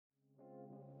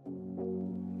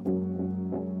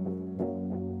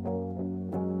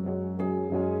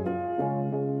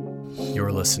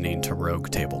You're listening to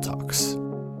Rogue Table Talks.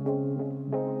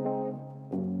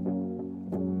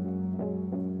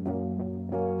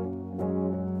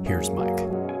 Here's Mike.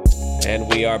 And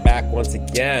we are back once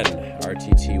again,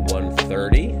 RTT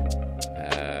 130.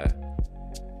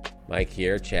 Mike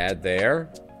here, Chad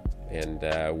there. And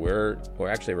we're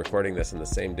actually recording this on the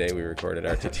same day we recorded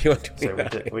RTT 129.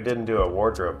 So we didn't do a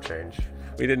wardrobe change.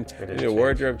 We didn't do a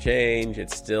wardrobe change.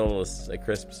 It's still a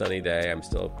crisp, sunny day. I'm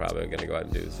still probably going to go out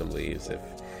and do some leaves if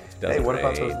it doesn't Hey, what rain.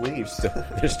 about those leaves?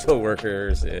 There's still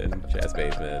workers in Chad's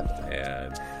basement,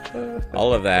 and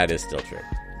all of that is still true.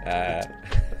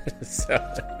 So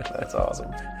That's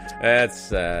awesome.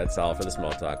 that's all for the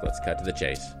small talk. Let's cut to the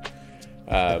chase.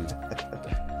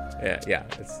 Yeah,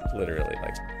 it's literally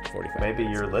like 45 Maybe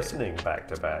minutes. you're listening back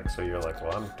to back, so you're like,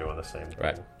 well, I'm doing the same thing.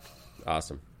 Right.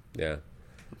 Awesome. Yeah.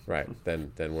 Right.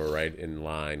 Then we're right in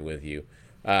line with you.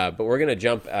 But we're going to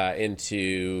jump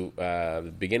into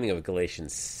the beginning of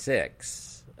Galatians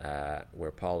 6,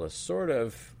 where Paul is sort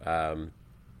of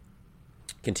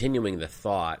continuing the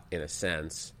thought, in a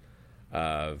sense,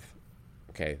 of,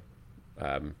 okay,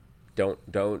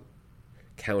 don't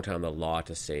count on the law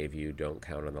to save you. Don't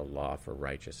count on the law for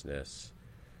righteousness.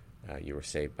 You were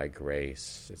saved by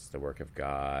grace. It's the work of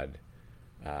God.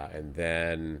 And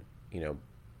then,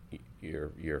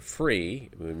 you're free,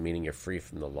 meaning you're free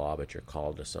from the law, but you're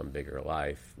called to some bigger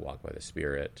life. Walk by the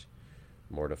Spirit,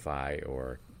 mortify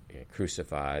or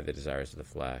crucify the desires of the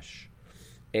flesh.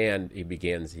 And he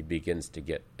begins to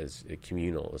get as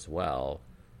communal as well,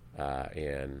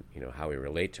 and how we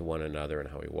relate to one another and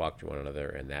how we walk to one another,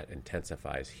 and that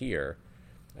intensifies here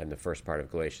in the first part of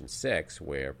Galatians 6,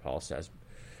 where Paul says,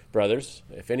 "Brothers,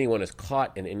 if anyone is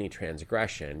caught in any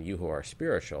transgression, you who are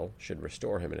spiritual should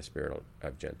restore him in a spirit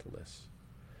of gentleness.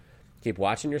 Keep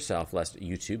watching yourself, lest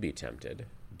you too be tempted.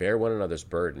 Bear one another's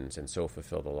burdens, and so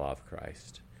fulfill the law of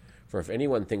Christ. For if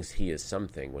anyone thinks he is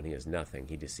something when he is nothing,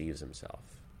 he deceives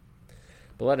himself.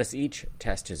 But let us each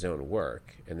test his own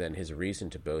work, and then his reason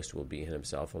to boast will be in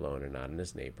himself alone and not in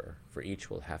his neighbor, for each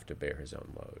will have to bear his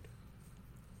own load.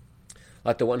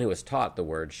 Let the one who is taught the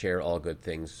word share all good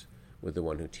things with the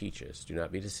one who teaches. Do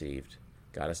not be deceived.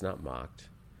 God is not mocked.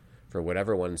 For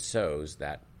whatever one sows,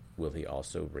 that will he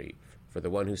also reap. For the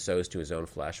one who sows to his own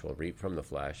flesh will reap from the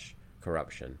flesh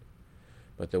corruption,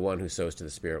 but the one who sows to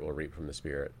the Spirit will reap from the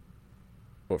Spirit,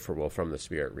 from the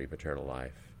Spirit reap eternal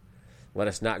life. Let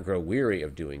us not grow weary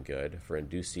of doing good, for in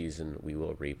due season we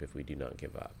will reap if we do not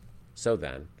give up. So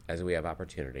then, as we have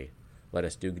opportunity, let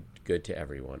us do good to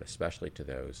everyone, especially to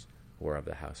those who are of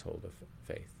the household of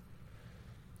faith."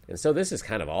 And so this is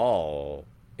kind of all,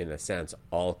 in a sense,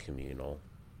 all communal,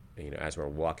 as we're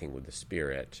walking with the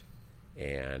Spirit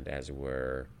and as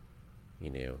we're,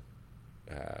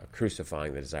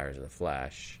 crucifying the desires of the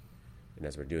flesh. And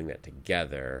as we're doing that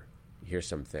together, here's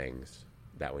some things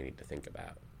that we need to think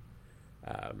about.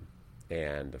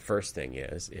 And the first thing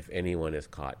is, if anyone is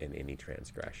caught in any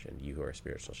transgression, you who are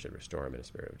spiritual should restore him in a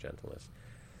spirit of gentleness.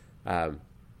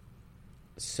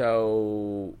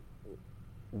 So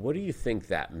what do you think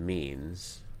that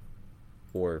means?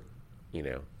 Or,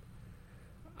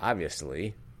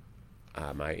 obviously,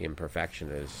 my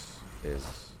imperfection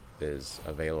is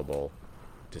available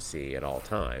to see at all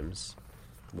times.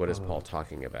 What is Paul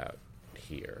talking about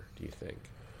here, do you think?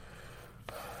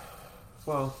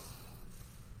 Well,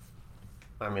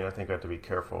 I think we have to be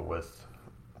careful with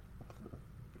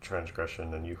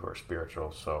transgression and you who are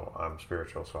spiritual. So I'm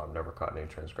spiritual, so I'm never caught in any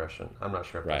transgression. I'm not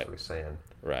sure if that's what he's saying.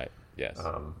 Right, yes.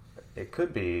 It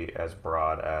could be as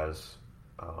broad as,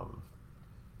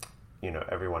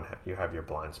 everyone, you have your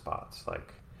blind spots.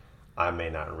 Like, I may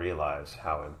not realize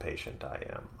how impatient I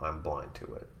am. I'm blind to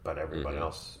it, but everybody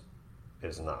else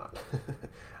is not.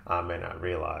 I may not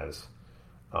realize,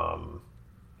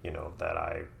 that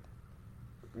I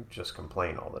just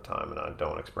complain all the time and I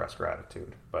don't express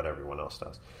gratitude, but everyone else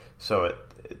does. So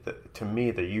to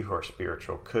me, the you who are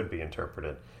spiritual could be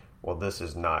interpreted, well, this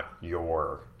is not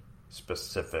your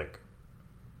specific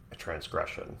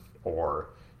transgression, or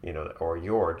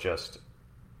you're just,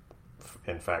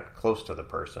 in fact, close to the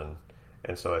person,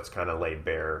 and so it's kind of laid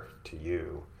bare to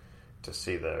you to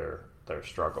see their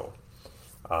struggle.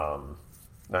 And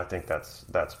I think that's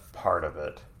part of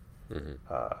it.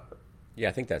 Yeah,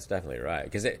 I think that's definitely right,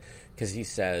 because he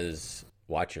says,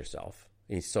 watch yourself.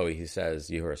 He says,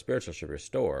 you who are spiritual should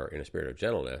restore in a spirit of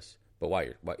gentleness.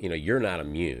 But you're not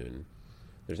immune.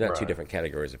 There's not two different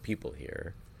categories of people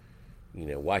here.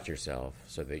 Watch yourself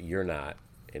so that you're not,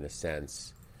 in a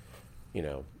sense,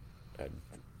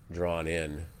 drawn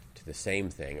in to the same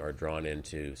thing, or drawn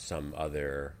into some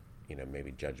other,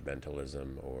 maybe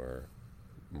judgmentalism or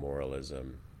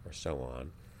moralism or so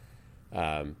on.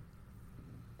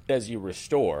 as you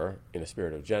restore in a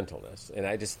spirit of gentleness. And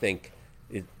I just think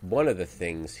one of the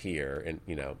things here, and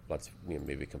let's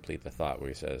maybe complete the thought where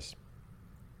he says,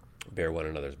 "Bear one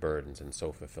another's burdens and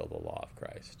so fulfill the law of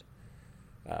Christ."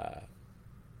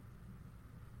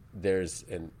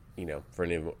 For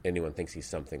anyone thinks he's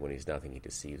something when he's nothing, he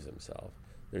deceives himself.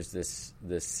 There's this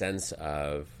sense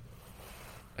of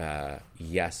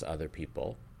yes, other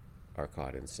people are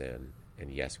caught in sin, and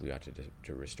yes, we ought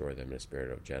to restore them in a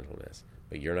spirit of gentleness.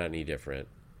 But you're not any different.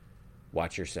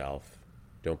 Watch yourself.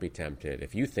 Don't be tempted.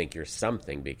 If you think you're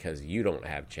something because you don't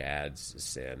have Chad's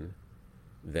sin,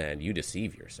 then you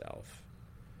deceive yourself.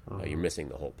 You're missing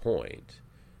the whole point.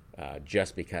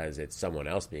 Just because it's someone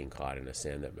else being caught in a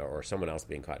sin or someone else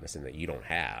being caught in a sin that you don't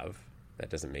have, that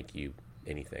doesn't make you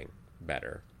anything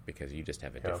better, because you just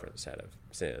have a different set of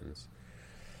sins.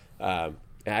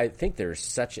 I think there's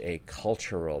such a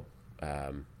cultural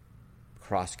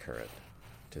cross current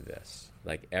to this.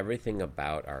 Like everything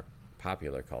about our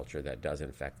popular culture that does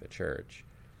infect the church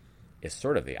is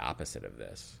sort of the opposite of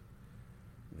this.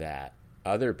 That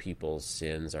other people's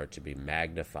sins are to be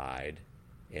magnified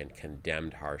and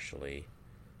condemned harshly.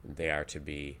 They are to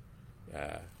be,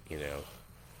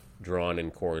 drawn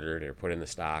and quartered or put in the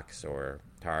stocks or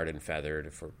tarred and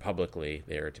feathered for publicly.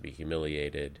 They are to be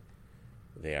humiliated.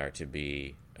 They are to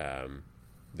be,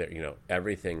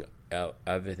 everything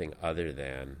other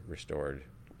than restored,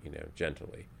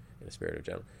 gently, in a spirit of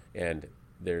gentleness. And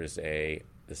there's the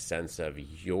sense of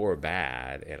you're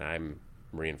bad, and I'm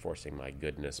reinforcing my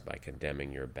goodness by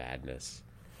condemning your badness.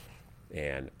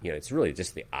 And, it's really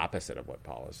just the opposite of what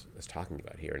Paul is talking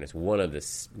about here. And it's one of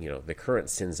the current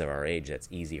sins of our age that's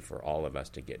easy for all of us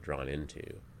to get drawn into.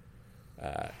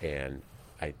 And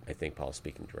I think Paul's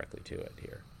speaking directly to it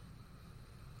here.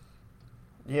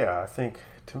 Yeah, I think,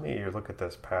 to me, you look at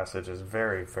this passage as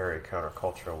very, very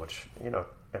countercultural, which,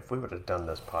 if we would have done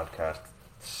this podcast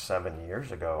 7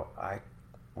 years ago,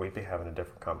 we'd be having a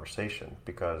different conversation,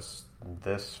 because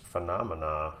this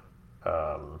phenomena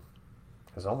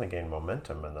has only gained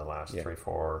momentum in the last 3,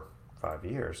 4, 5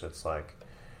 years. It's like,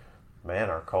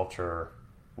 man, our culture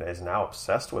is now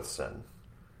obsessed with sin.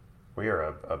 We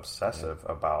are obsessive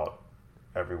about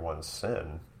everyone's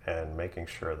sin and making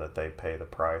sure that they pay the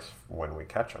price when we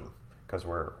catch them, because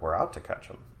we're out to catch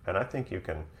them. And I think you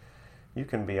can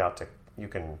be out to, you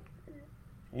can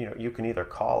either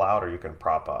call out or you can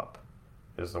prop up,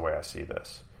 is the way I see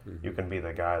this. Mm-hmm. You can be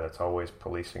the guy that's always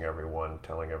policing everyone,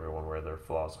 telling everyone where their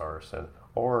flaws are, sin,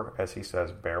 or, as he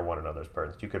says, bear one another's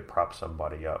burdens. You could prop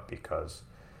somebody up because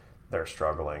they're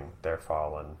struggling, they're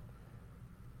fallen.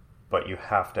 But you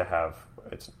have to have,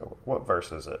 what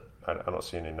verse is it? I don't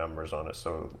see any numbers on it.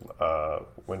 So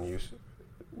when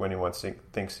anyone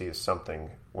thinks he is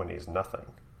something when he's nothing,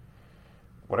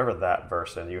 whatever that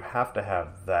verse is, you have to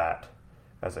have that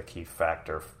as a key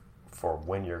factor for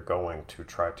when you're going to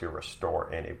try to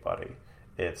restore anybody.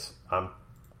 I'm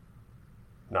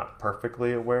not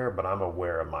perfectly aware, but I'm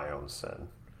aware of my own sin.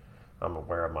 I'm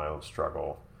aware of my own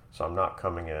struggle. So I'm not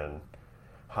coming in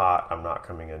hot. I'm not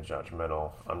coming in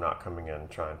judgmental. I'm not coming in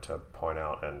trying to point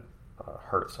out and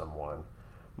hurt someone.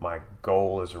 My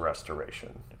goal is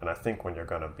restoration. And I think when you're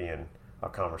going to be in a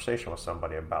conversation with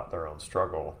somebody about their own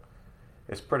struggle,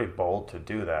 it's pretty bold to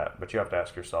do that, but you have to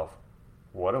ask yourself,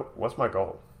 what's my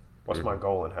goal? What's my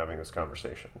goal in having this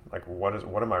conversation? Like,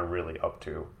 what am I really up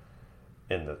to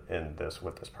in this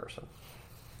with this person?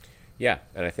 Yeah,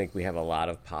 and I think we have a lot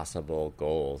of possible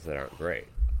goals that aren't great.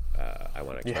 I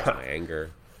want to catch my anger,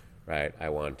 right? I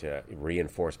want to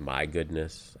reinforce my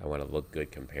goodness. I want to look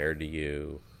good compared to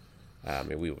you.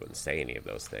 We wouldn't say any of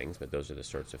those things, but those are the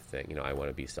sorts of things. I want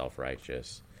to be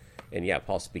self-righteous. And yeah,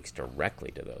 Paul speaks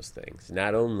directly to those things.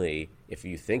 Not only if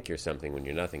you think you're something when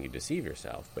you're nothing, you deceive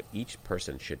yourself, but each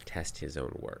person should test his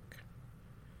own work,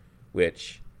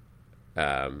 which,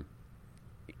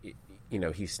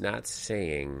 he's not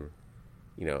saying,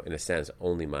 in a sense,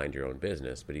 only mind your own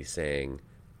business, but he's saying,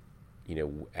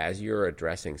 as you're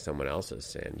addressing someone else's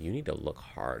sin, you need to look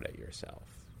hard at yourself.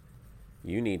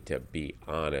 You need to be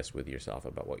honest with yourself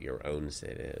about what your own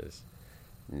sin is.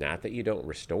 Not that you don't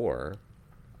restore,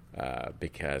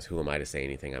 because who am I to say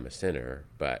anything? I'm a sinner,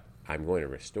 but I'm going to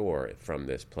restore it from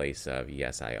this place of,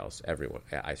 yes, I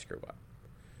screw up,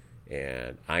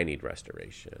 and I need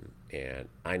restoration, and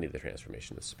I need the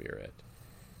transformation of the Spirit,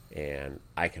 and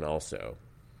I can also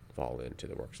fall into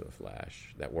the works of the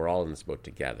flesh, that we're all in this boat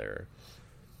together,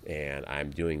 and I'm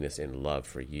doing this in love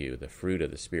for you. The fruit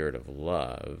of the Spirit of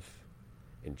love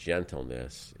and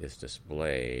gentleness is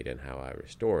displayed in how I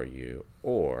restore you,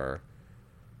 or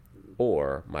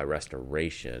my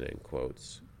restoration, in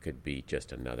quotes, could be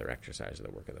just another exercise of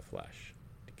the work of the flesh.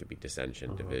 It could be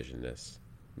dissension, divisionness.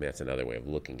 I mean, that's another way of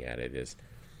looking at it, is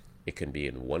it can be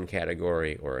in one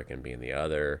category or it can be in the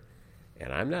other.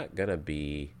 And I'm not going to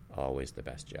be always the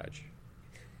best judge.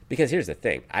 Because here's the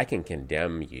thing, I can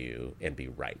condemn you and be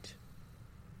right.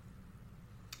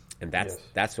 And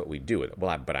that's what we do with it.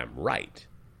 Well, but I'm right.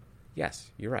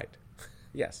 Yes, you're right.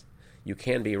 Yes, you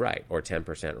can be right, or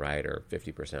 10% right, or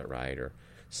 50% right, or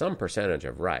some percentage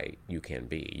of right you can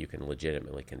be. You can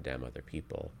legitimately condemn other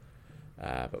people.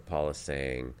 But Paul is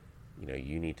saying,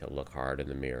 you need to look hard in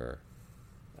the mirror.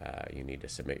 You need to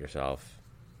submit yourself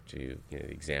to the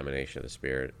examination of the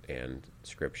Spirit and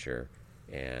Scripture,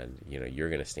 and you're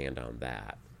going to stand on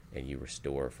that, and you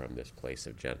restore from this place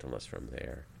of gentleness from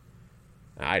there.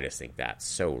 I just think that's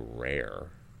so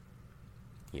rare,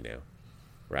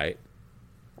 right?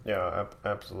 Yeah,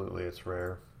 absolutely, it's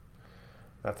rare.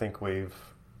 I think we've,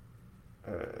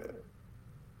 and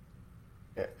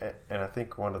I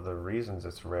think one of the reasons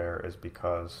it's rare is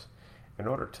because in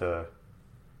order to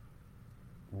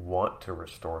want to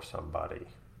restore somebody,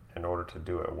 in order to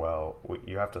do it well,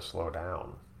 you have to slow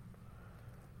down.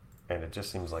 And it just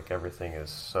seems like everything is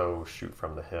so shoot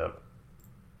from the hip,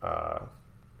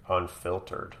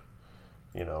 unfiltered.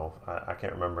 I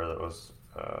can't remember, that was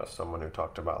someone who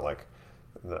talked about like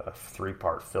the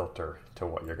 3-part filter to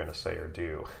what you're going to say or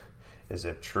do. Is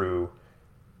it true?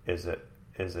 Is it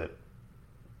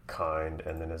kind?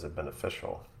 And then is it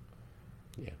beneficial?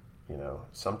 Yeah.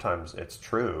 Sometimes it's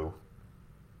true,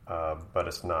 but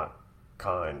it's not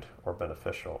kind or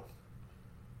beneficial.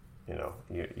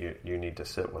 You need to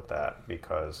sit with that,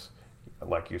 because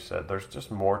like you said, there's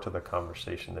just more to the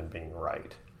conversation than being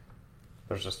right.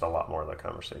 There's just a lot more to the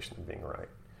conversation than being right.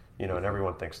 And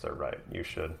everyone thinks they're right. You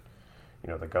should,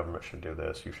 the government should do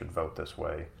this. You should vote this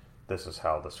way. This is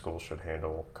how the schools should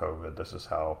handle COVID. This is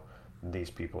how these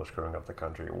people are screwing up the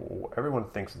country. Everyone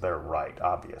thinks they're right,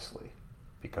 obviously,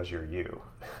 because you're you.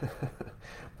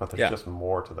 But there's just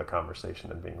more to the conversation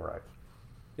than being right.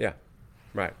 Yeah,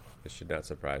 right. It should not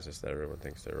surprise us that everyone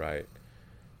thinks they're right.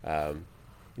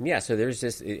 So there's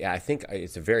this. I think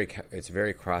it's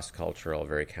very cross-cultural,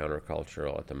 very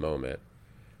countercultural at the moment,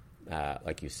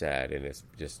 like you said, and it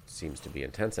just seems to be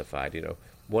intensified.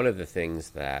 One of the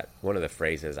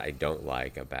phrases I don't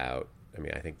like about.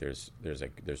 I think there's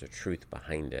a truth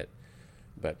behind it,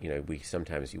 but we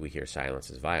sometimes hear silence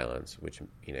is violence, which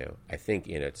I think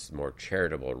in its more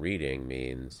charitable reading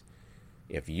means,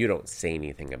 if you don't say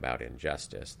anything about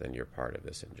injustice, then you're part of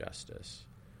this injustice.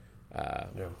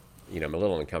 I'm a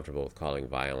little uncomfortable with calling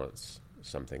violence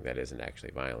something that isn't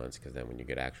actually violence, because then when you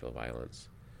get actual violence,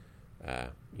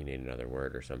 you need another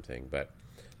word or something. But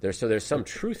there's some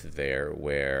truth there,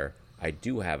 where I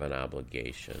do have an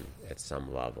obligation at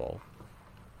some level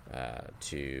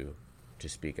to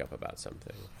speak up about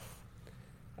something.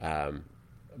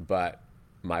 But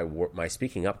my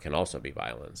speaking up can also be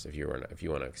violence, if you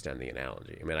want to extend the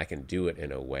analogy. I can do it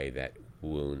in a way that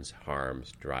wounds,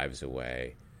 harms, drives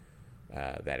away,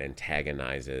 that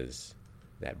antagonizes,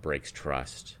 that breaks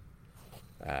trust,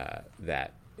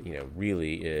 that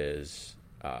really is,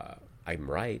 I'm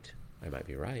right, I might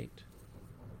be right,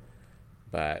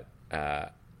 but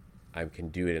I can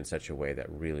do it in such a way that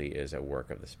really is a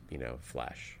work of the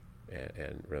flesh,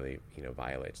 and really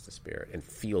violates the Spirit, and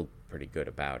feel pretty good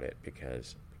about it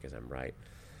because I'm right.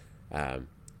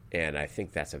 And I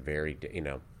think that's a very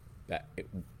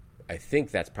I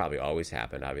think that's probably always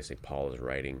happened. Obviously, Paul is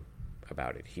writing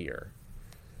about it here,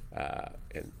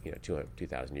 and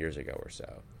 2,000 years ago or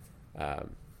so,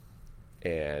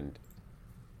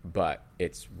 but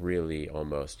it's really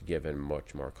almost given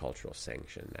much more cultural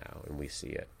sanction now, and we see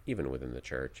it even within the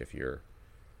church. If you're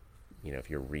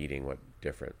reading what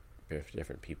different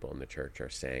people in the church are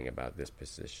saying about this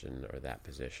position or that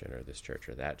position, or this church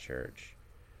or that church,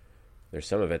 there's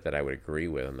some of it that I would agree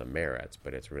with on the merits,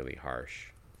 but it's really harsh,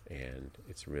 and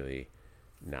it's really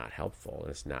not helpful.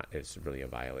 It's really a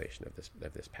violation of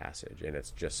this passage, and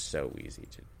it's just so easy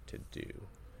to do.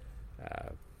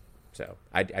 So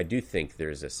I do think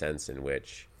there's a sense in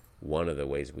which one of the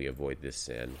ways we avoid this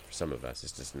sin, for some of us,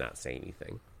 is just not say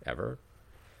anything ever,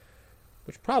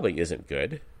 which probably isn't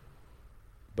good.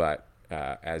 But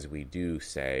as we do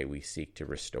say, we seek to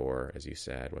restore, as you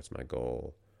said, what's my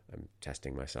goal? I'm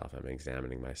testing myself. I'm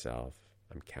examining myself.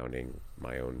 I'm counting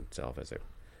my own self as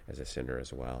a sinner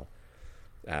as well,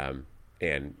 and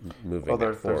moving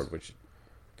forward.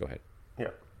 Go ahead.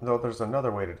 Yeah. No, there's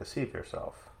another way to deceive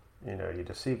yourself. You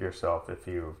deceive yourself if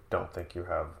you don't think you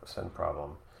have a sin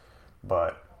problem,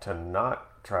 but to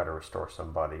not try to restore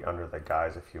somebody under the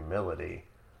guise of humility,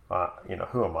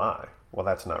 who am I? Well,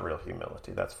 that's not real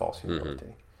humility. That's false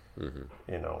humility.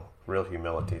 You know, real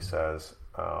humility says,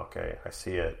 okay, I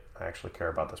see it. I actually care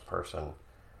about this person.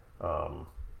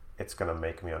 It's going to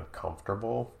make me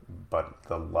uncomfortable, but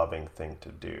the loving thing to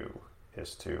do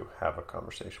is to have a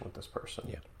conversation with this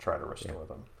person, try to restore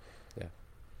them.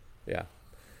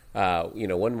 You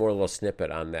know, one more little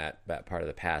snippet on that part of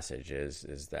the passage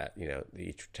is that, you know,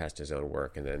 each test his own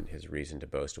work, and then his reason to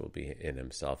boast will be in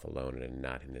himself alone and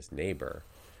not in his neighbor.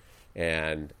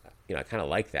 And, you know, I kind of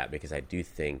like that, because I do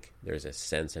think there's a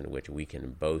sense in which we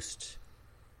can boast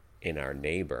in our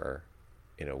neighbor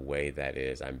in a way that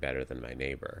is, I'm better than my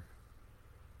neighbor.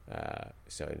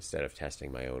 So instead of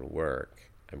testing my own work,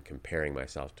 I'm comparing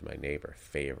myself to my neighbor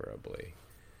favorably.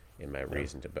 And my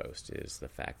reason to boast is the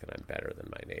fact that I'm better than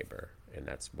my neighbor, and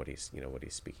that's what he's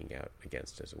speaking out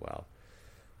against as well.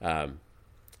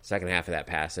 Second half of that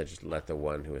passage: let the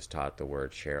one who is taught the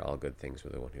word share all good things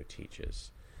with the one who teaches.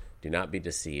 Do not be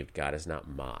deceived; God is not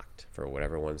mocked. For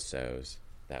whatever one sows,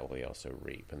 that will he also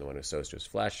reap. And the one who sows to his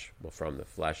flesh will from the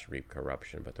flesh reap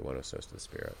corruption, but the one who sows to the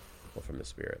Spirit will from the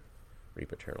Spirit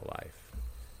reap eternal life.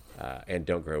 And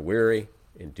don't grow weary;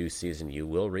 in due season you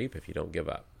will reap if you don't give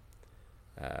up.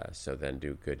 So then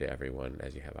do good to everyone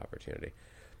as you have opportunity.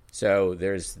 So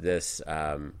there's this,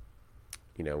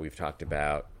 you know, we've talked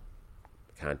about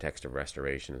the context of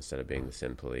restoration instead of being the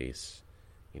sin police.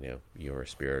 You know, you're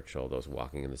spiritual, those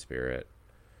walking in the Spirit.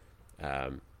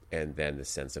 And then the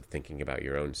sense of thinking about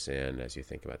your own sin as you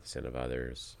think about the sin of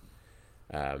others.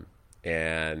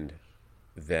 And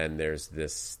then there's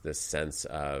this sense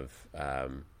of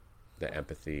the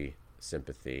empathy,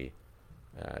 sympathy,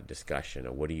 discussion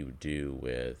of what do you do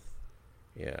with,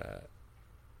 you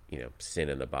know, sin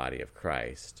in the body of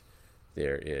Christ.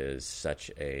 There's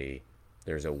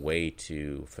a way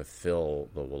to fulfill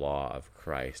the law of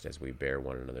Christ as we bear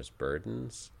one another's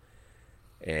burdens.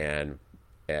 And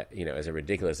you know, as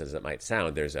ridiculous as it might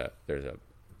sound, there's a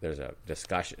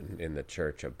discussion in the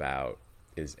church about,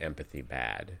 is empathy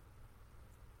bad?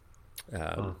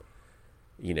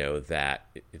 You know, that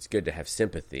it's good to have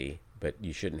sympathy, but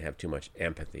you shouldn't have too much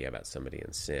empathy about somebody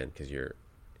in sin, because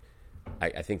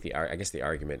I think the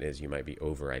argument is you might be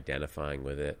over identifying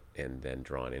with it and then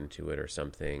drawn into it or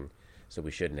something. So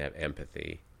we shouldn't have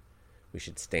empathy. We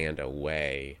should stand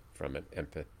away from an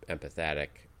empathetic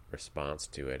response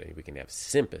to it, and we can have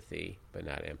sympathy but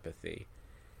not empathy.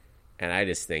 And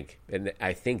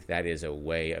I think that is a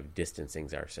way of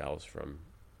distancing ourselves from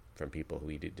people who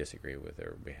we disagree with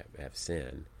or we have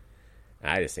sin.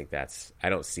 And I just think I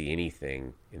don't see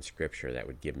anything in Scripture that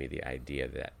would give me the idea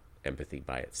that empathy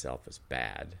by itself is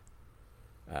bad,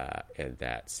 and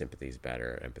that sympathy is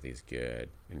better, empathy is good,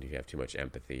 and if you have too much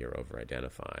empathy, you're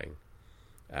over-identifying.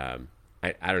 I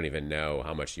don't even know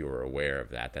how much you were aware of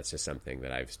that. That's just something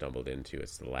that I've stumbled into.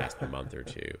 It's the last month or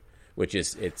two, which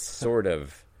is, it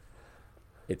seems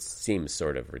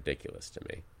sort of ridiculous to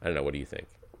me. I don't know. What do you think?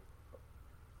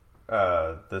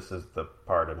 This is the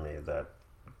part of me that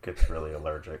gets really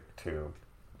allergic to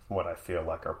what I feel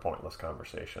like are pointless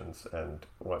conversations and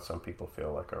what some people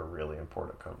feel like are really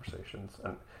important conversations.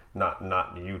 And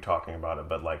not you talking about it,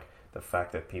 but like the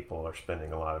fact that people are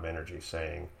spending a lot of energy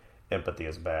saying empathy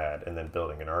is bad and then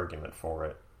building an argument for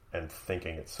it and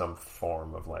thinking it's some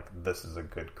form of like, this is a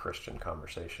good Christian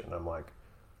conversation. I'm like,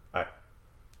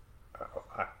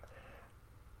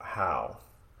 how?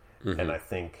 Mm-hmm. And I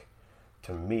think,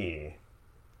 to me,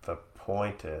 the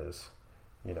point is,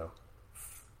 you know,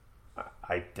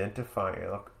 identifying.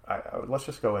 Look, let's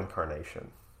just go incarnation.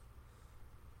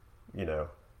 You know,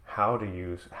 how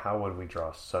would we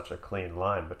draw such a clean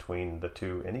line between the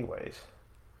two, anyways?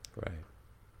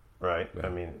 Right. I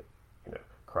mean, you know,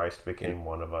 Christ became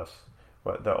one of us.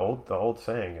 But the old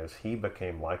saying is, He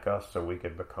became like us so we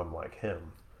could become like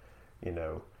Him. You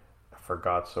know, for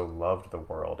God so loved the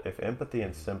world. If empathy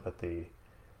and sympathy,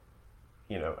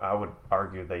 you know, I would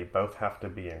argue they both have to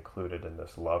be included in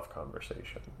this love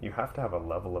conversation. You have to have a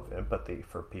level of empathy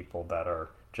for people that are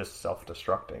just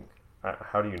self-destructing.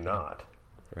 How do you not?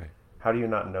 Right. How do you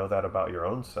not know that about your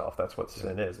own self? That's what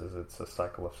sin is it's a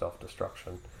cycle of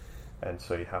self-destruction. And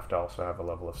so you have to also have a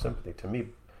level of sympathy. To me,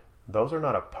 those are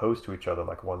not opposed to each other,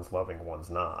 like one's loving, one's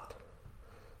not.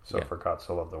 So for God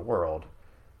so loved the world,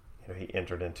 you know, He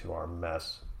entered into our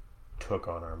mess, took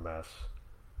on our mess,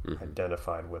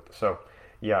 identified with. So,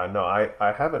 yeah, no,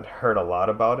 I haven't heard a lot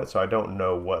about it, so I don't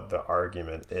know what the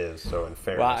argument is. So, in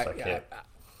fairness, I can't.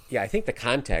 I think the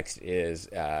context is.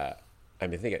 I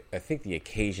think the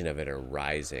occasion of it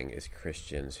arising is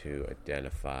Christians who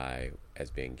identify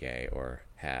as being gay or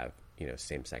have, you know,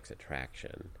 same-sex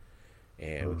attraction,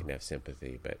 and we can have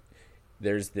sympathy, but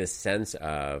there's this sense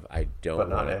of I don't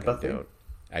want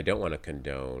to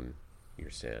condone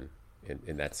your sin.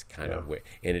 And that's kind of where,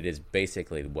 and it is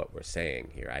basically what we're saying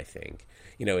here, I think.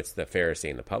 It's the Pharisee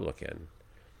and the publican.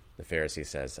 The Pharisee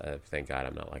says, thank God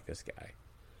I'm not like this guy.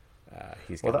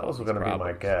 That was going to be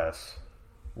my guess.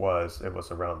 It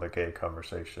was around the gay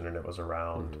conversation, and it was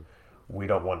around we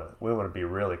want to be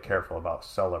really careful about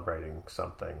celebrating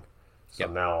something. So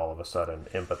now all of a sudden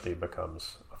empathy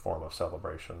becomes a form of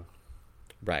celebration.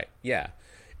 Right. Yeah.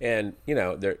 And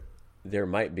there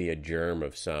might be a germ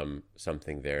of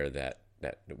something there that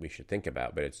we should think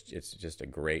about, but it's just a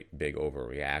great big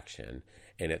overreaction.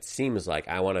 And it seems like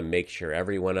I want to make sure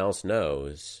everyone else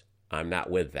knows I'm not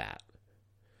with that.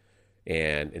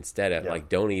 And instead of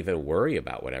don't even worry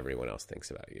about what everyone else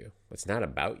thinks about you. It's not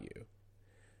about you.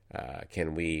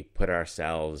 Can we put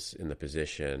ourselves in the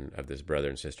position of this brother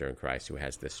and sister in Christ who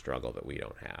has this struggle that we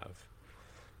don't have?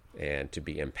 And to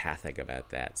be empathic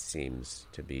about that seems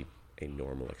to be a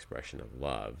normal expression of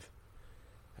love.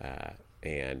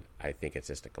 And I think it's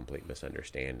just a complete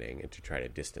misunderstanding, and to try to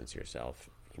distance yourself,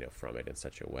 from it in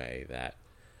such a way that,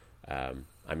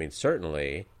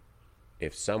 certainly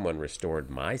if someone restored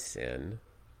my sin,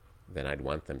 then I'd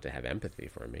want them to have empathy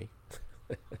for me.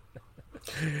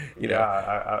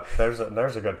 There's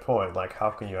a good point. Like,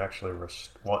 how can you actually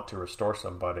want to restore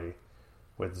somebody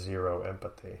with zero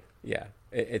empathy? Yeah.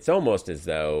 It's almost as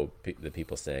though the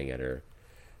people saying it are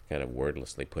kind of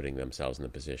wordlessly putting themselves in the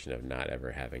position of not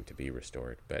ever having to be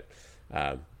restored. But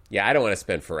I don't want to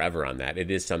spend forever on that. It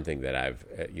is something that I've,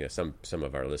 some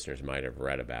of our listeners might have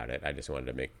read about it. I just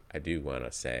wanted to I do want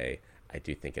to say, I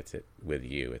do think with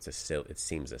you, it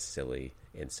seems a silly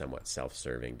and somewhat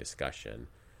self-serving discussion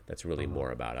that's really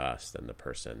more about us than the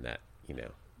person that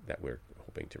we're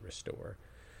hoping to restore.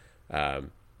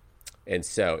 And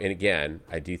again,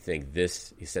 I do think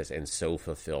this, he says, and so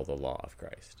fulfill the law of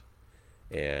Christ.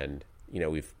 And,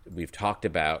 we've talked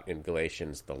about in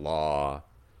Galatians the law,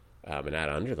 and not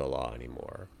under the law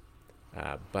anymore.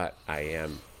 But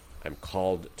I'm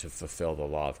called to fulfill the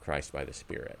law of Christ by the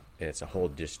Spirit. And it's a whole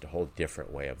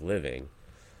different way of living.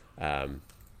 And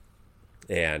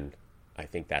I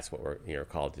think that's what we're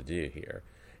called to do here.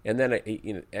 And then,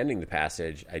 ending the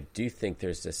passage, I do think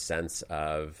there's this sense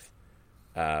of,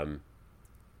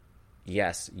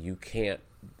 yes, you can't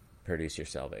produce your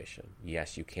salvation.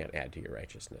 Yes, you can't add to your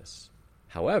righteousness.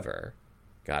 However,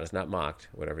 God is not mocked.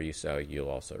 Whatever you sow, you'll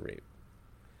also reap.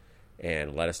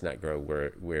 And let us not grow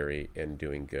weary in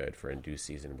doing good, for in due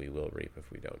season we will reap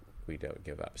if we don't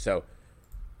give up. So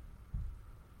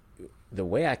the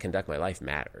way I conduct my life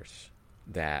matters.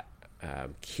 That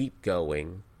keep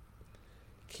going,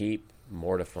 keep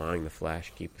mortifying the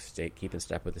flesh, keep in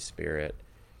step with the Spirit,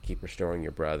 keep restoring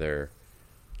your brother,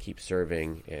 keep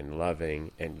serving and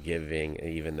loving and giving,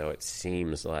 even though it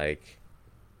seems like,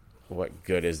 what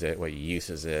good is it? What use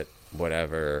is it?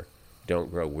 Whatever. Don't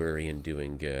grow weary in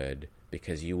doing good,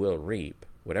 because you will reap,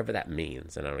 whatever that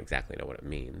means. And I don't exactly know what it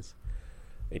means.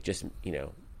 It just,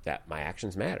 that my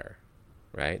actions matter,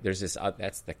 right? There's this,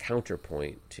 that's the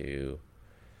counterpoint to,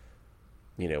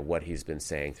 what he's been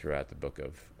saying throughout the book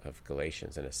of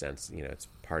Galatians. In a sense, it's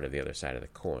part of the other side of the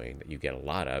coin that you get a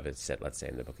lot of. It's said, let's say,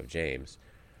 in the book of James,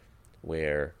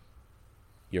 where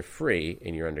you're free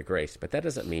and you're under grace, but that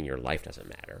doesn't mean your life doesn't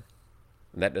matter.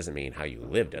 And that doesn't mean how you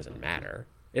live doesn't matter.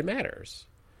 It matters.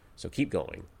 So keep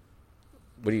going.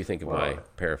 What do you think of my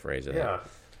paraphrase of that? Yeah.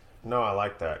 No, I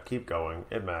like that. Keep going.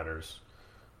 It matters.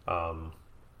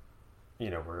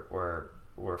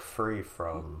 We're free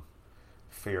from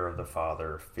fear of the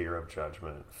Father, fear of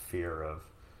judgment, fear of,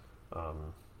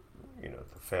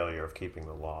 the failure of keeping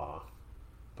the law.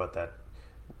 But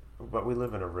we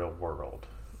live in a real world,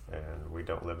 and we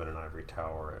don't live in an ivory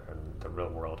tower, and the real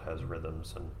world has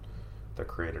rhythms, and the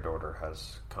created order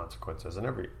has consequences, and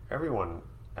everyone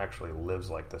actually lives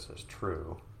like this is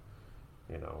true.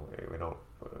 We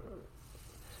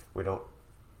don't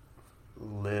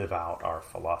live out our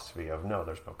philosophy of no,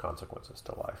 there's no consequences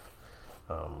to life.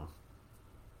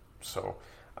 So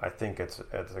I think it's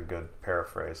a good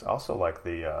paraphrase. Also, like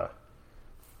the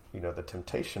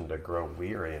temptation to grow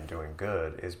weary in doing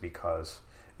good is because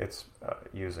it's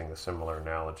using the similar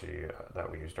analogy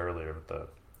that we used earlier with the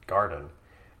garden.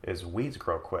 Is weeds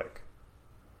grow quick,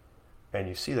 and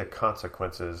you see the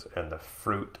consequences and the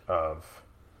fruit of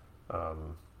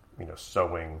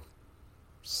sowing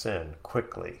sin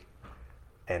quickly,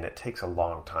 and it takes a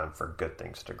long time for good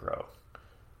things to grow.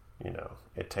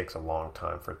 It takes a long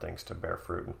time for things to bear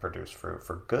fruit and produce fruit.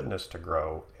 For goodness to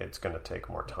grow, it's going to take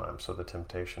more time. So the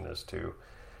temptation is to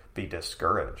be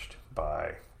discouraged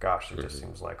by, gosh, it just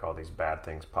seems like all these bad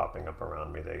things popping up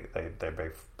around me. They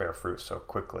bear fruit so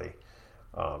quickly.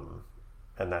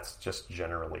 And that's just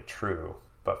generally true.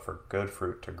 But for good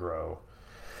fruit to grow,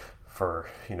 for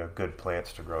good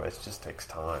plants to grow, it just takes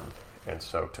time. And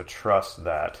so to trust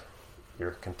that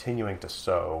you're continuing to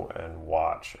sow and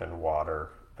watch and water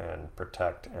and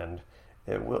protect, and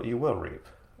you will reap.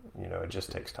 It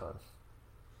just takes time.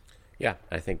 Yeah,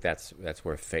 I think that's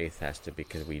where faith has to be,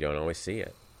 because we don't always see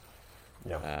it.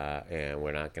 Yeah. And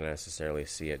we're not going to necessarily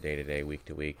see it day to day, week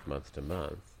to week, month to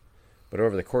month. But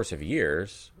over the course of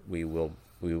years, we will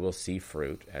see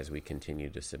fruit as we continue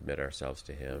to submit ourselves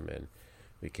to Him, and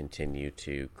we continue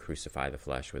to crucify the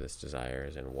flesh with its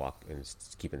desires and walk and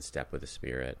keep in step with the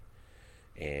Spirit,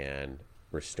 and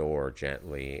restore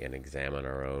gently and examine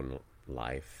our own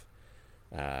life,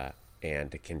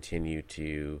 and to continue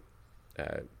to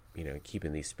keep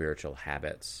in these spiritual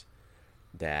habits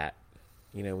that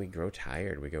we grow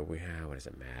tired. We go, what does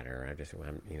it matter?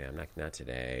 I'm not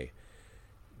today.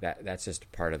 That's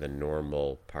just part of the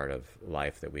normal part of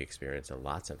life that we experience in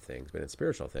lots of things, but in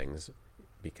spiritual things,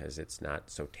 because it's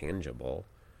not so tangible,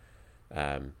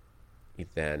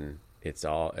 then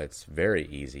it's very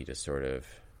easy to sort of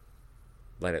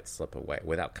let it slip away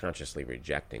without consciously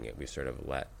rejecting it. We sort of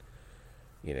let,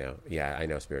 I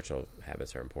know spiritual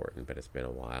habits are important, but it's been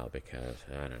a while because,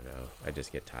 I don't know, I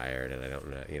just get tired and I don't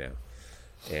know,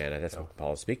 and that's what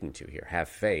Paul is speaking to here. Have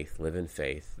faith, live in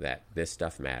faith that this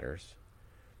stuff matters,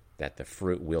 that the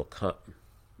fruit will come,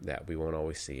 that we won't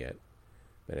always see it,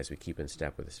 but as we keep in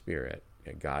step with the Spirit,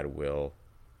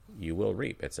 you will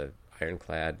reap. It's an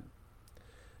ironclad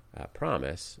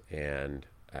promise, and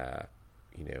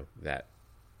that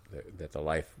the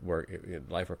life we're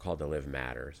called to live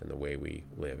matters, and the way we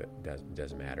live it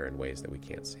does matter in ways that we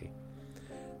can't see.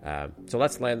 So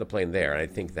let's land the plane there. And I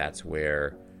think that's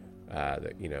where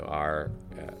our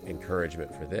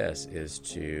encouragement for this is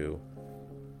to,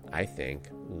 I think,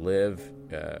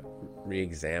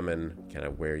 re-examine kind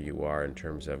of where you are in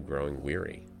terms of growing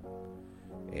weary,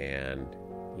 and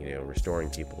restoring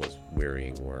people is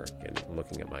wearying work, and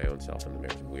looking at my own self in the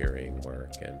mirror is wearying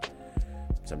work, and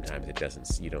sometimes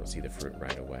you don't see the fruit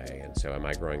right away. And so am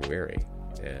I growing weary?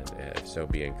 And if so,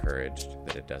 be encouraged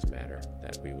that it does matter,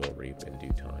 that we will reap in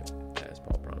due time, as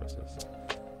Paul promises.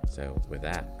 So with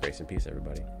that, grace and peace,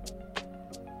 everybody.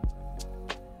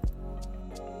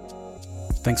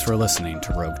 Thanks for listening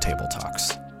to Rogue Table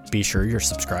Talks. Be sure you're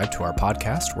subscribed to our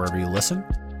podcast wherever you listen,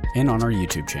 and on our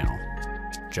YouTube channel.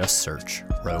 Just search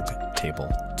Rogue Table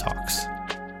Talks.